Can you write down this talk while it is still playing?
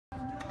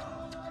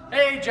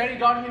Hey, Jenny,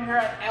 Donovan here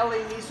at LA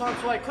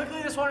Nissan. So I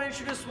quickly just want to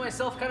introduce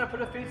myself, kind of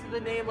put a face to the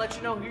name, let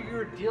you know who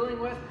you're dealing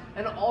with,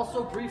 and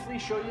also briefly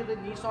show you the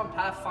Nissan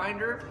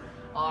Pathfinder.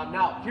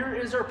 Now, here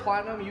is our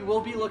Platinum. You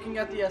will be looking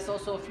at the SL,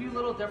 so a few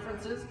little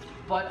differences,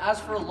 but as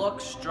for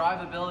looks,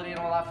 drivability, and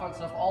all that fun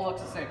stuff, all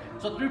looks the same.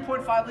 So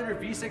 3.5 liter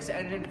V6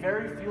 engine,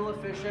 very fuel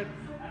efficient,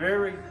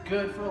 very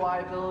good for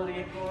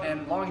reliability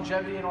and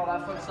longevity and all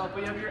that fun stuff.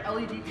 But you have your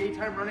LED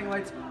daytime running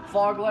lights,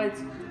 fog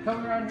lights.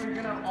 Coming around here, you're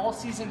gonna have all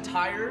season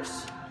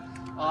tires.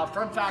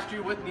 From factory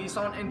with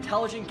Nissan,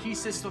 intelligent key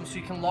system, so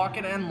you can lock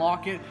it and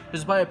lock it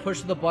just by a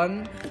push of the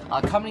button.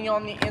 Coming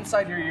on the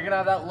inside here, you're gonna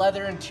have that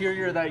leather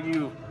interior that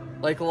you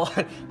like a lot.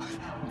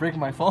 I'm breaking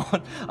my phone.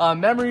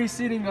 Memory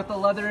seating, got the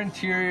leather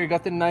interior,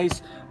 got the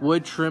nice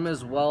wood trim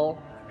as well,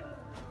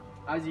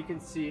 as you can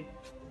see.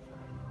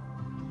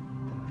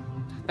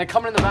 And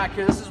coming in the back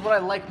here, this is what I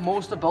like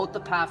most about the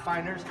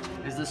Pathfinders,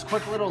 is this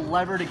quick little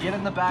lever to get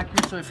in the back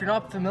here. So if you're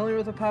not familiar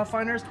with the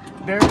Pathfinders,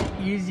 very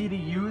easy to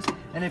use.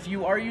 And if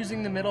you are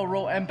using the middle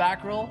row and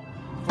back row,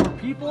 for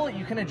people,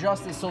 you can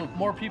adjust this. So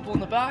more people in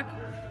the back,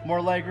 more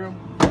legroom,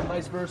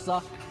 vice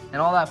versa,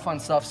 and all that fun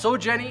stuff. So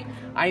Jenny,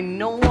 I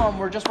know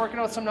we're just working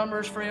out some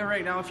numbers for you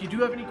right now. If you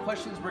do have any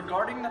questions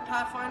regarding the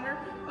Pathfinder,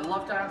 I'd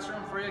love to answer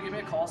them for you. Give me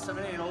a call,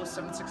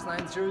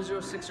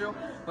 780-769-0060.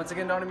 Once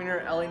again, Donovan here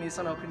at LA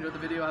Nissan. I hope you enjoyed the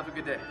video. Have a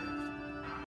good day.